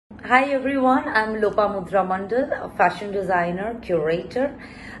Hi everyone, I'm Lopamudra Mandal, a fashion designer, curator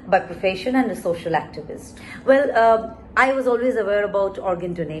by profession and a social activist. I was always aware about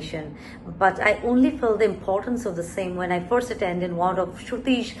organ donation, but I only felt the importance of the same when I first attended one of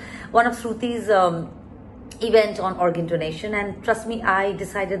Shruti's event on organ donation, and trust me, I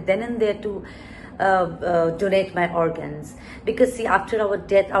decided then and there to donate my organs, because see, after our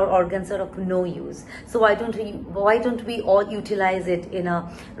death our organs are of no use. So why don't we all utilize it in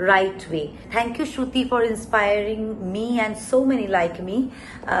a right way? Thank you, Shruti, for inspiring me and so many like me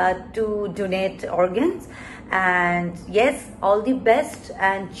to donate organs. And yes, all the best,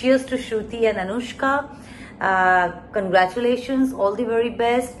 and cheers to Shruti and Anushka. Congratulations, all the very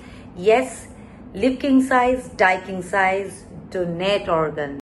best. Yes, live king size, die king size, donate organs.